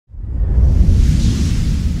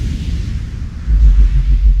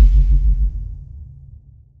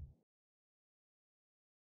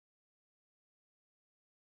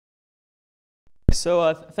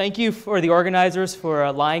So thank you for the organizers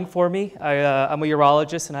for lying for me. I'm a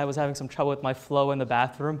urologist, and I was having some trouble with my flow in the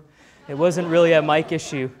bathroom. It wasn't really a mic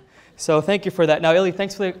issue. So thank you for that. Now, Illy,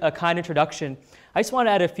 thanks for a kind introduction. I just want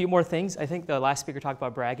to add a few more things. I think the last speaker talked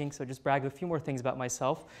about bragging, so just brag a few more things about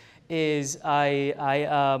myself.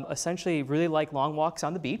 I essentially really like long walks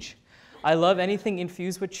on the beach. I love anything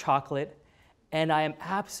infused with chocolate, and I am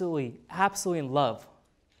absolutely in love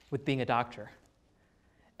with being a doctor.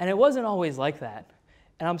 And it wasn't always like that.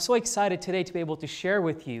 And I'm so excited today to be able to share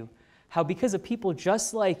with you how, because of people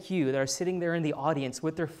just like you that are sitting there in the audience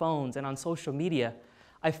with their phones and on social media,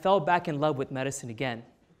 I fell back in love with medicine again.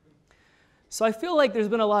 So I feel like there's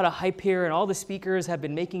been a lot of hype here, and all the speakers have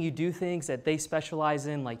been making you do things that they specialize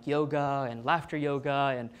in, like yoga and laughter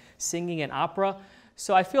yoga and singing and opera.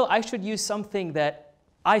 So I feel I should use something that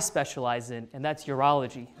I specialize in, and that's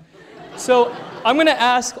urology. So I'm going to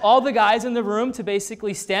ask all the guys in the room to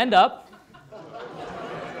basically stand up.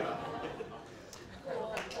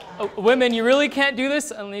 Women, you really can't do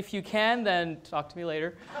this, and if you can, then talk to me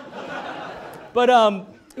later. But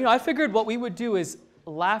I figured what we would do is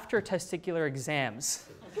laughter testicular exams.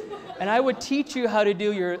 And I would teach you how to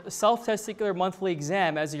do your self-testicular monthly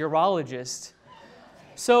exam as a urologist.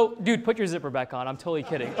 So, dude, put your zipper back on. I'm totally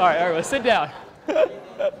kidding. All right, well, sit down.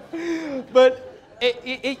 But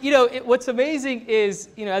what's amazing is,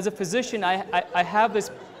 as a physician, I have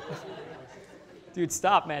this. Dude,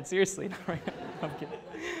 stop, man. Seriously. I'm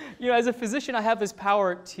kidding. As a physician, I have this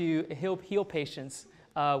power to heal patients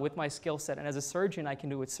with my skill set. And as a surgeon, I can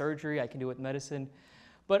do it with surgery. I can do it with medicine.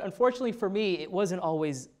 But unfortunately for me, it wasn't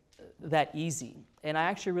always that easy. And I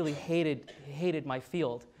actually really hated my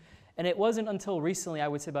field. And it wasn't until recently, I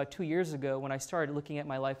would say about 2 years ago, when I started looking at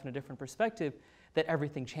my life in a different perspective, that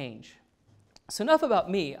everything changed. So enough about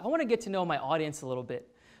me. I want to get to know my audience a little bit.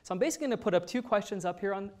 So I'm basically going to put up 2 questions up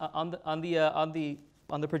here on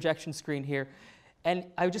the projection screen here, and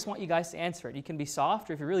I just want you guys to answer it. You can be soft,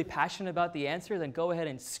 or if you're really passionate about the answer, then go ahead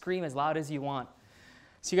and scream as loud as you want.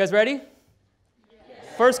 So you guys ready? Yes.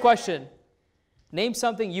 First question: name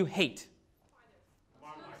something you hate.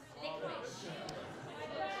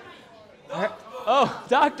 Oh,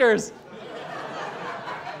 doctors.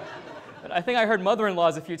 I think I heard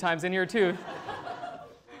mother-in-laws a few times in here too.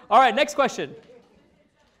 All right, next question.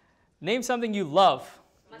 Name something you love.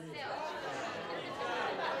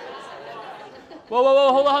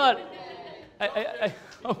 Whoa, hold on.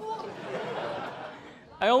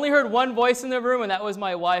 I only heard one voice in the room, and that was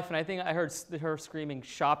my wife, and I think I heard her screaming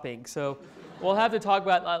shopping. So we'll have to talk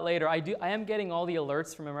about that later. I am getting all the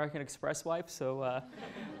alerts from American Express wife, so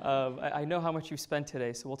I know how much you spent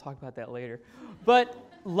today, so we'll talk about that later. But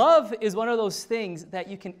love is one of those things that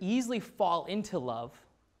you can easily fall into love,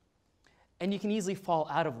 and you can easily fall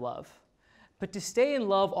out of love. But to stay in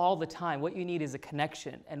love all the time, what you need is a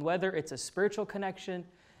connection. And whether it's a spiritual connection,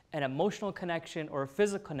 an emotional connection, or a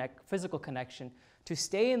physical connection, to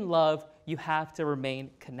stay in love, you have to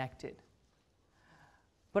remain connected.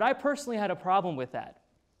 But I personally had a problem with that.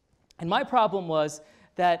 And my problem was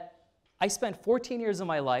that I spent 14 years of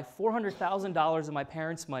my life, $400,000 of my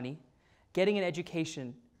parents' money, getting an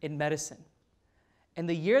education in medicine. And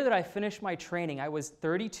the year that I finished my training, I was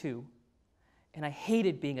 32, and I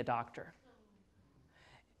hated being a doctor.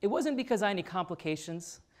 It wasn't because I had any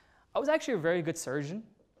complications. I was actually a very good surgeon.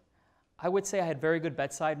 I would say I had very good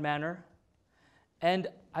bedside manner. And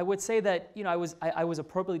I would say that I was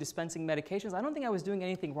appropriately dispensing medications. I don't think I was doing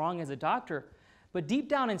anything wrong as a doctor, but deep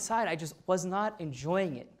down inside, I just was not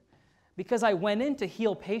enjoying it because I went in to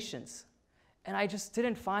heal patients, and I just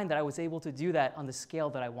didn't find that I was able to do that on the scale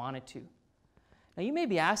that I wanted to. Now, you may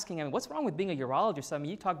be asking, what's wrong with being a urologist?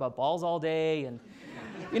 You talk about balls all day, and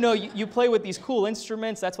you play with these cool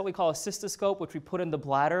instruments. That's what we call a cystoscope, which we put in the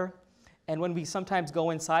bladder. And when we sometimes go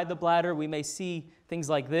inside the bladder, we may see things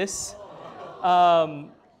like this. I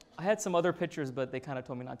had some other pictures, but they kind of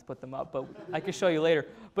told me not to put them up, but I can show you later.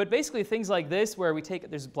 But basically things like this, where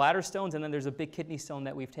there's bladder stones, and then there's a big kidney stone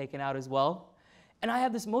that we've taken out as well. And I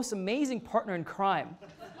have this most amazing partner in crime.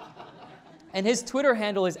 And his Twitter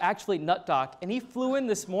handle is actually NutDoc, and he flew in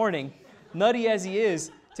this morning, nutty as he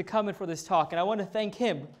is, to come in for this talk. And I want to thank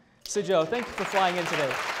him. So Joe, thank you for flying in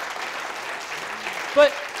today.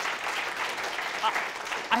 But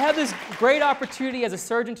I have this great opportunity as a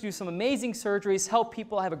surgeon to do some amazing surgeries, help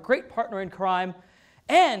people. I have a great partner in crime.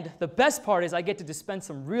 And the best part is I get to dispense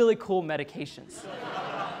some really cool medications.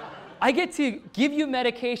 I get to give you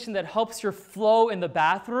medication that helps your flow in the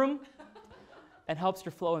bathroom and helps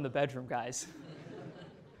your flow in the bedroom, guys.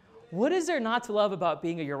 What is there not to love about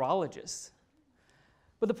being a urologist?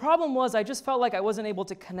 But the problem was I just felt like I wasn't able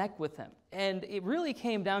to connect with him. And it really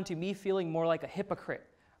came down to me feeling more like a hypocrite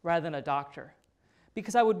rather than a doctor.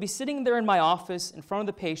 Because I would be sitting there in my office in front of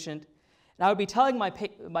the patient, and I would be telling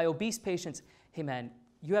my obese patients, hey man,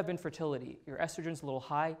 you have infertility. Your estrogen's a little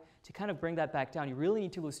high. To kind of bring that back down, you really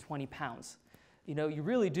need to lose 20 pounds. You know, you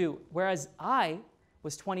really do. Whereas I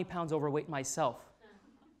was 20 pounds overweight myself.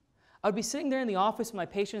 I would be sitting there in the office with my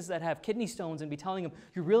patients that have kidney stones and be telling them,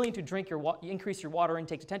 you really need to drink increase your water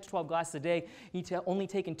intake to 10 to 12 glasses a day. You need to only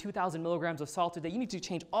take in 2,000 milligrams of salt a day. You need to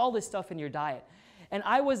change all this stuff in your diet. And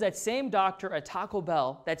I was that same doctor at Taco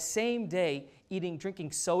Bell that same day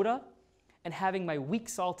drinking soda and having my weak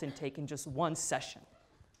salt intake in just one session.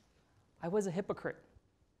 I was a hypocrite.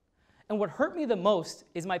 And what hurt me the most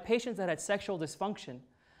is my patients that had sexual dysfunction.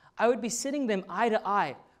 I would be sitting them eye to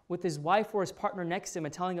eye with his wife or his partner next to him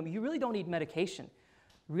and telling him, you really don't need medication.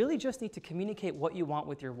 You really just need to communicate what you want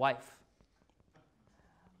with your wife.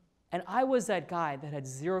 And I was that guy that had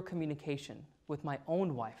zero communication with my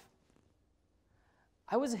own wife.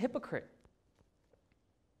 I was a hypocrite.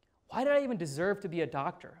 Why did I even deserve to be a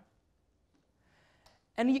doctor?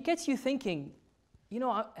 And it gets you thinking, you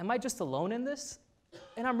know, am I just alone in this?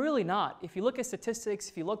 And I'm really not. If you look at statistics,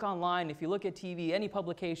 if you look online, if you look at TV, any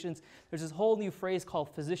publications, there's this whole new phrase called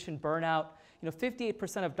physician burnout. You know,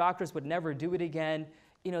 58% of doctors would never do it again.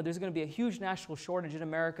 You know, there's going to be a huge national shortage in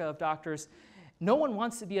America of doctors. No one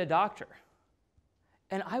wants to be a doctor.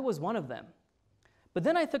 And I was one of them. But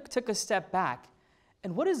then I took a step back.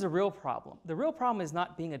 And what is the real problem? The real problem is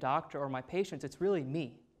not being a doctor or my patients. It's really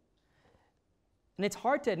me. And it's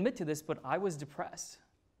hard to admit to this, but I was depressed.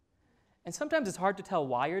 And sometimes it's hard to tell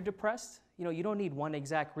why you're depressed. You know, you don't need one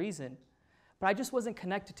exact reason. But I just wasn't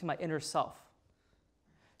connected to my inner self.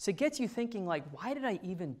 So it gets you thinking, like, why did I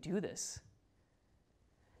even do this?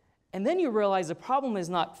 And then you realize the problem is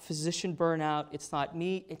not physician burnout. It's not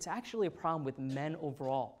me. It's actually a problem with men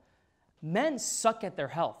overall. Men suck at their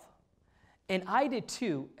health. And I did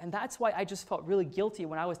too. And that's why I just felt really guilty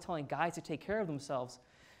when I was telling guys to take care of themselves,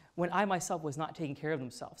 when I myself was not taking care of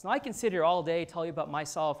themselves. Now, I can sit here all day, tell you about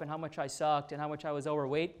myself and how much I sucked and how much I was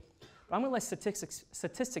overweight, but I'm going to let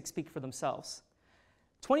statistics speak for themselves.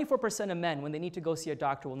 24% of men, when they need to go see a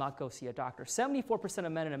doctor, will not go see a doctor. 74%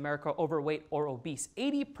 of men in America are overweight or obese.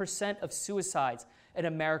 80% of suicides in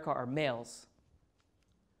America are males.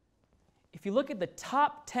 If you look at the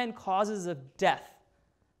top 10 causes of death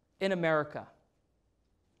in America,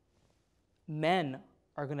 men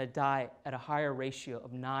are going to die at a higher ratio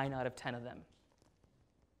of 9 out of 10 of them.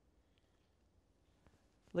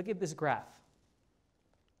 Look at this graph.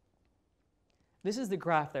 This is the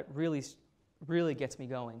graph that really gets me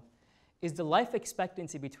going. Is the life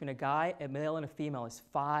expectancy between a guy, a male, and a female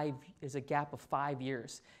is a gap of 5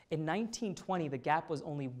 years. In 1920, the gap was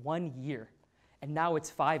only 1 year, and now it's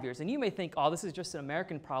 5 years. And you may think, oh, this is just an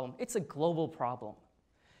American problem. It's a global problem.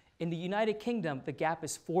 In the United Kingdom, the gap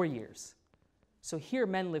is 4 years. So here,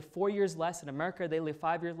 men live 4 years less. In America, they live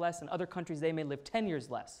 5 years less. In other countries, they may live 10 years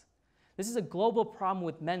less. This is a global problem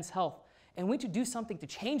with men's health, and we need to do something to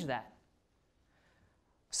change that.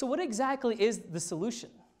 So what exactly is the solution?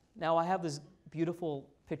 Now, I have this beautiful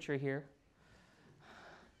picture here.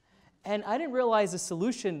 And I didn't realize the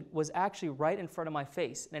solution was actually right in front of my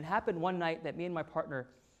face. And it happened one night that me and my partner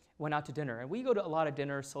went out to dinner. And we go to a lot of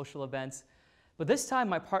dinners, social events. But this time,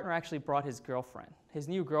 my partner actually brought his girlfriend, his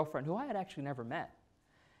new girlfriend, who I had actually never met.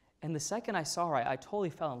 And the second I saw her, I totally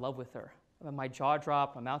fell in love with her. My jaw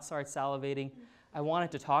dropped, my mouth started salivating. I wanted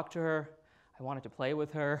to talk to her. I wanted to play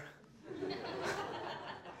with her.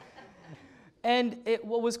 And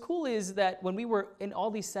what was cool is that when we were in all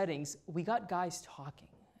these settings, we got guys talking.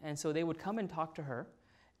 And so they would come and talk to her,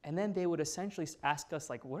 and then they would essentially ask us,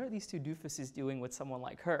 like, what are these two doofuses doing with someone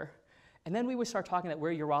like her? And then we would start talking that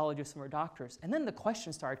we're urologists and we're doctors. And then the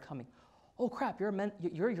questions started coming. Oh, crap, you're a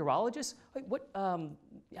urologist? Wait, what? I'm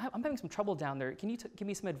having some trouble down there. Can you give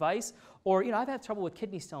me some advice? Or, I've had trouble with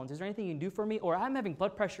kidney stones. Is there anything you can do for me? Or I'm having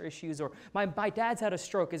blood pressure issues. Or my dad's had a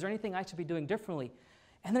stroke. Is there anything I should be doing differently?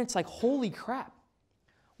 And then it's like, holy crap.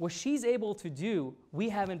 What she's able to do, we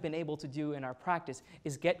haven't been able to do in our practice,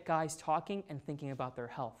 is get guys talking and thinking about their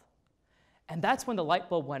health. And that's when the light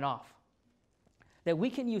bulb went off. That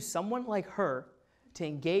we can use someone like her to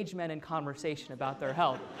engage men in conversation about their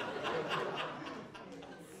health.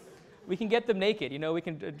 We can get them naked, we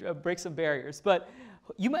can break some barriers. But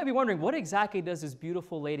you might be wondering, what exactly does this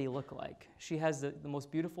beautiful lady look like? She has the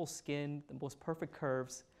most beautiful skin, the most perfect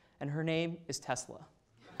curves, and her name is Tesla.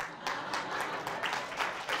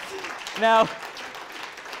 Now,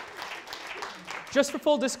 just for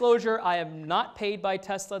full disclosure, I am not paid by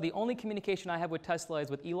Tesla. The only communication I have with Tesla is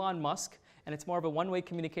with Elon Musk, and it's more of a one-way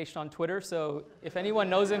communication on Twitter. So if anyone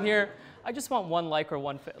knows him here, I just want one like or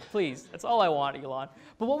one, please. That's all I want, Elon.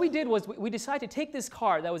 But what we did was we decided to take this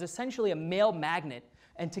car that was essentially a male magnet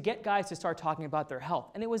and to get guys to start talking about their health.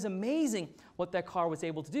 And it was amazing what that car was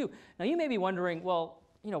able to do. Now you may be wondering, well,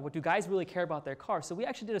 do guys really care about their car? So we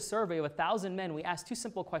actually did a survey of 1,000 men. We asked 2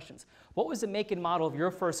 simple questions. What was the make and model of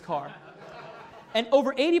your first car? And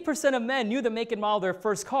over 80% of men knew the make and model of their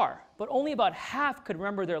first car, but only about half could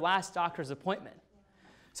remember their last doctor's appointment.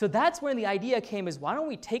 So that's when the idea came is, why don't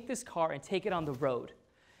we take this car and take it on the road?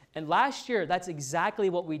 And last year, that's exactly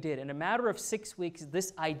what we did. In a matter of 6 weeks,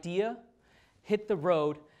 this idea hit the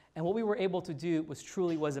road, and what we were able to do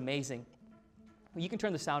was amazing. You can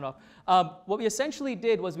turn the sound off. What we essentially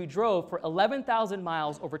did was we drove for 11,000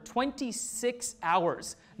 miles over 26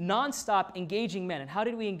 hours, nonstop engaging men. And how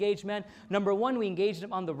did we engage men? Number one, we engaged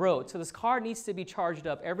them on the road. So this car needs to be charged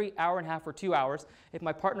up every hour and a half or 2 hours. If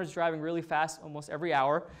my partner's driving really fast, almost every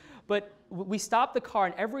hour. But we stopped the car,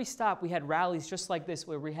 and every stop we had rallies just like this,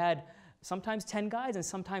 where we had sometimes 10 guys and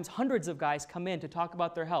sometimes hundreds of guys come in to talk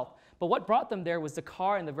about their health. But what brought them there was the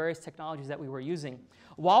car and the various technologies that we were using.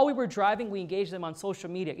 While we were driving, we engaged them on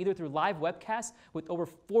social media, either through live webcasts with over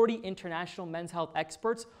 40 international men's health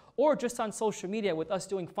experts, or just on social media with us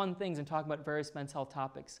doing fun things and talking about various men's health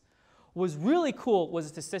topics. What was really cool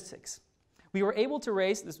was the statistics. We were able to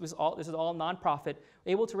raise, this is all nonprofit,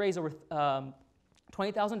 able to raise over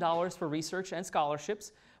 $20,000 for research and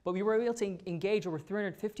scholarships, but we were able to engage over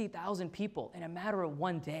 350,000 people in a matter of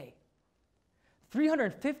 1 day.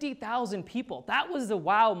 350,000 people. That was the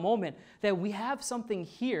wow moment, that we have something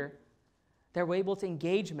here that we're able to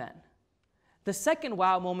engage men. The second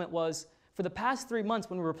wow moment was, for the past 3 months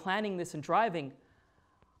when we were planning this and driving,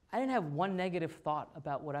 I didn't have one negative thought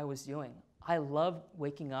about what I was doing. I love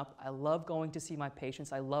waking up. I love going to see my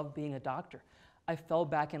patients. I love being a doctor. I fell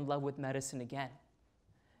back in love with medicine again.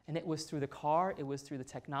 And it was through the car, it was through the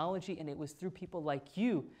technology, and it was through people like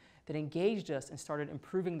you that engaged us and started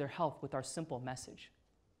improving their health with our simple message.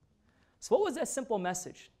 So what was that simple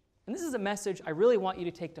message? And this is a message I really want you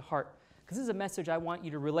to take to heart, because this is a message I want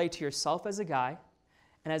you to relay to yourself as a guy,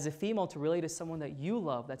 and as a female to relay to someone that you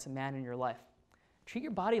love that's a man in your life. Treat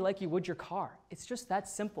your body like you would your car. It's just that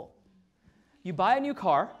simple. You buy a new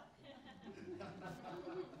car.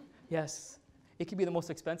 Yes. It could be the most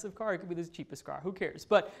expensive car, it could be the cheapest car, who cares?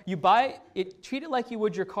 But you buy it, treat it like you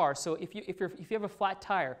would your car. So if you have a flat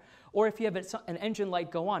tire, or if you have an engine light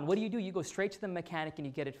go on, what do? You go straight to the mechanic and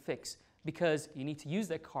you get it fixed, because you need to use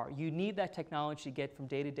that car. You need that technology to get from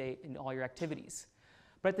day to day in all your activities.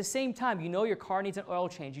 But at the same time, you know your car needs an oil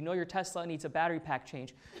change. You know your Tesla needs a battery pack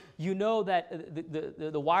change. You know that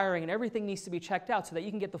the wiring and everything needs to be checked out so that you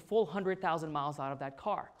can get the full 100,000 miles out of that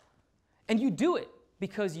car. And you do it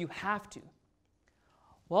because you have to.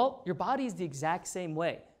 Well, your body is the exact same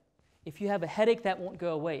way. If you have a headache that won't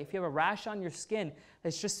go away, if you have a rash on your skin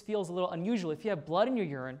that just feels a little unusual, if you have blood in your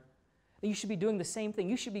urine, then you should be doing the same thing.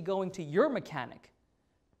 You should be going to your mechanic,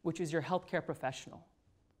 which is your healthcare professional.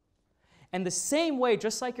 And the same way,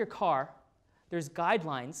 just like your car, there's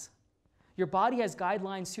guidelines. Your body has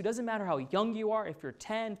guidelines too. It doesn't matter how young you are, if you're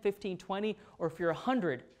 10, 15, 20, or if you're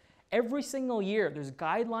 100. Every single year, there's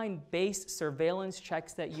guideline-based surveillance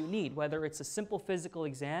checks that you need, whether it's a simple physical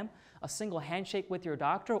exam, a single handshake with your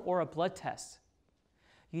doctor, or a blood test.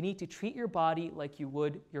 You need to treat your body like you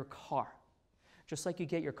would your car. Just like you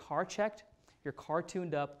get your car checked, your car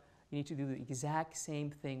tuned up, you need to do the exact same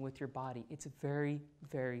thing with your body. It's very,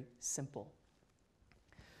 very simple.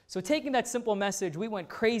 So taking that simple message, we went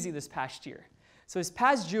crazy this past year. So this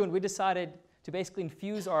past June, we decided to basically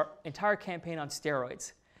infuse our entire campaign on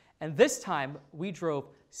steroids. And this time, we drove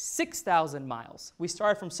 6,000 miles. We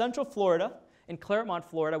started from Central Florida, in Claremont,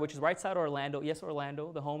 Florida, which is right outside Orlando. Yes,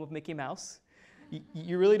 Orlando, the home of Mickey Mouse.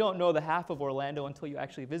 You really don't know the half of Orlando until you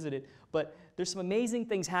actually visit it. But there's some amazing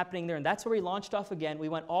things happening there, and that's where we launched off again. We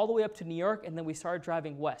went all the way up to New York, and then we started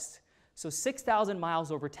driving west. So 6,000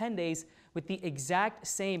 miles over 10 days with the exact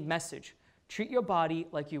same message. Treat your body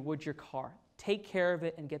like you would your car. Take care of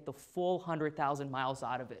it and get the full 100,000 miles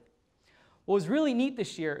out of it. What was really neat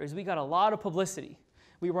this year is we got a lot of publicity.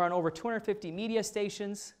 We were on over 250 media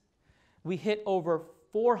stations. We hit over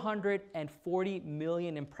 440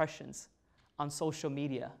 million impressions on social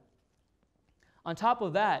media. On top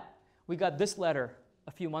of that, we got this letter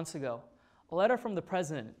a few months ago, a letter from the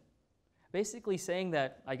president, basically saying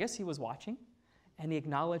that, I guess he was watching, and he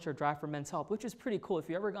acknowledged our drive for men's health, which is pretty cool. If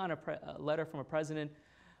you ever got a letter from a president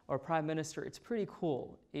or a prime minister, it's pretty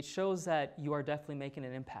cool. It shows that you are definitely making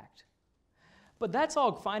an impact. But that's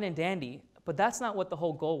all fine and dandy, but that's not what the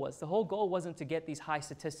whole goal was. The whole goal wasn't to get these high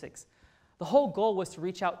statistics. The whole goal was to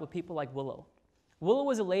reach out with people like Willow. Willow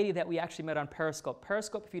was a lady that we actually met on Periscope.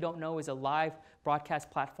 Periscope, if you don't know, is a live broadcast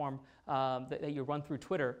platform that you run through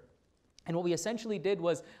Twitter. And what we essentially did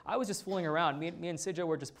was, I was just fooling around. Me and Sidja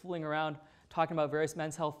were just fooling around, talking about various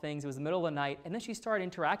men's health things. It was the middle of the night, and then she started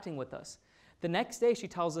interacting with us. The next day, she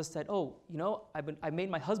tells us that, oh, you know, I made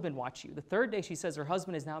my husband watch you. The third day, she says her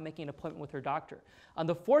husband is now making an appointment with her doctor. On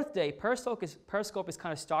the fourth day, Periscope is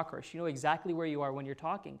kind of stalkerish. You know exactly where you are when you're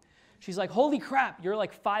talking. She's like, holy crap, you're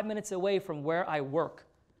like 5 minutes away from where I work.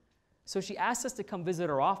 So she asked us to come visit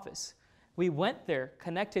her office. We went there,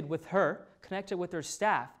 connected with her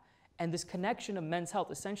staff, and this connection of men's health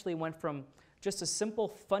essentially went from just a simple,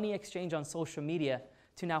 funny exchange on social media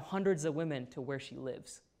to now hundreds of women to where she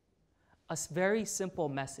lives. A very simple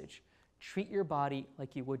message. Treat your body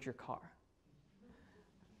like you would your car.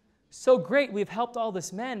 So great, we've helped all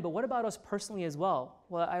this men, but what about us personally as well?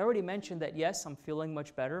 Well, I already mentioned that yes, I'm feeling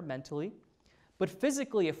much better mentally, but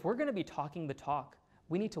physically, if we're going to be talking the talk,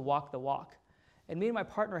 we need to walk the walk. And me and my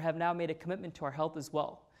partner have now made a commitment to our health as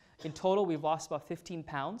well. In total, we've lost about 15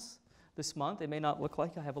 pounds this month. It may not look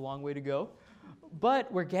like I have a long way to go, but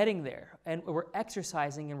we're getting there, and we're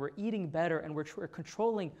exercising, and we're eating better, and we're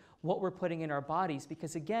controlling what we're putting in our bodies,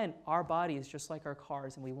 because again, our body is just like our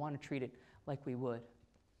cars, and we want to treat it like we would.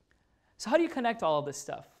 So how do you connect all of this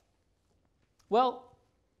stuff? Well,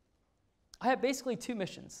 I have basically two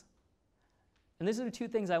missions, and these are the two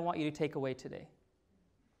things I want you to take away today.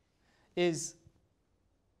 Is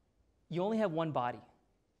you only have one body.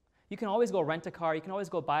 You can always go rent a car, you can always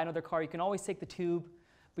go buy another car, you can always take the tube,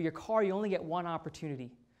 but your car, you only get one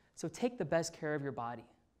opportunity. So take the best care of your body.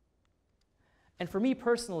 And for me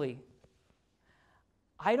personally,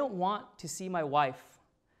 I don't want to see my wife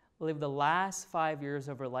live the last 5 years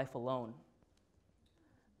of her life alone.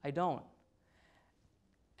 I don't.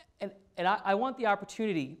 And I want the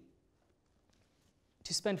opportunity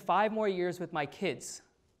to spend 5 more years with my kids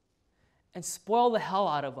and spoil the hell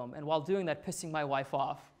out of them, and while doing that, pissing my wife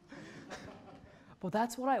off. But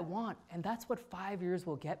that's what I want, and that's what 5 years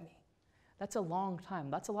will get me. That's a long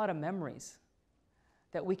time. That's a lot of memories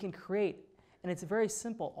that we can create. And it's very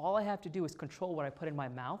simple. All I have to do is control what I put in my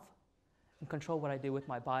mouth and control what I do with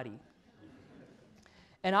my body.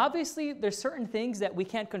 And obviously, there's certain things that we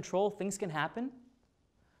can't control. Things can happen.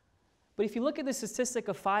 But if you look at the statistic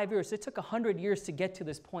of 5 years, it took 100 years to get to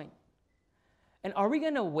this point. And are we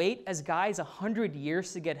going to wait as guys 100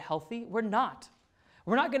 years to get healthy? We're not.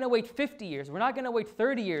 We're not going to wait 50 years. We're not going to wait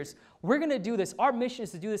 30 years. We're going to do this. Our mission is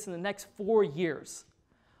to do this in the next 4 years.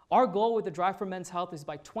 Our goal with the Drive for Men's Health is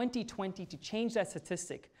by 2020 to change that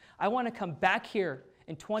statistic. I want to come back here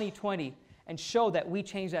in 2020 and show that we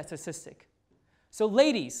changed that statistic. So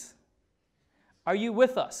ladies, are you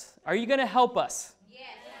with us? Are you going to help us? Yes.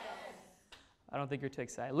 I don't think you're too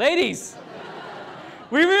excited. Ladies,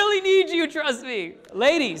 we really need you, trust me.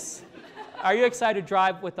 Ladies, are you excited to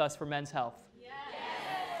drive with us for men's health? Yes.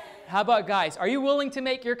 How about guys? Are you willing to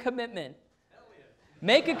make your commitment? Hell yeah.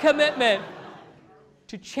 Make a commitment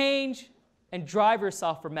to change and drive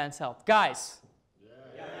yourself for men's health. Guys.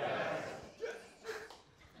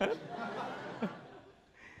 Yes.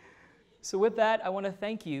 So with that, I want to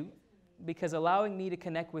thank you, because allowing me to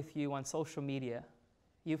connect with you on social media,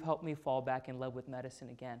 you've helped me fall back in love with medicine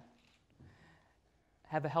again.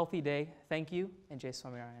 Have a healthy day. Thank you, and Jai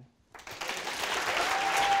Swaminarayan.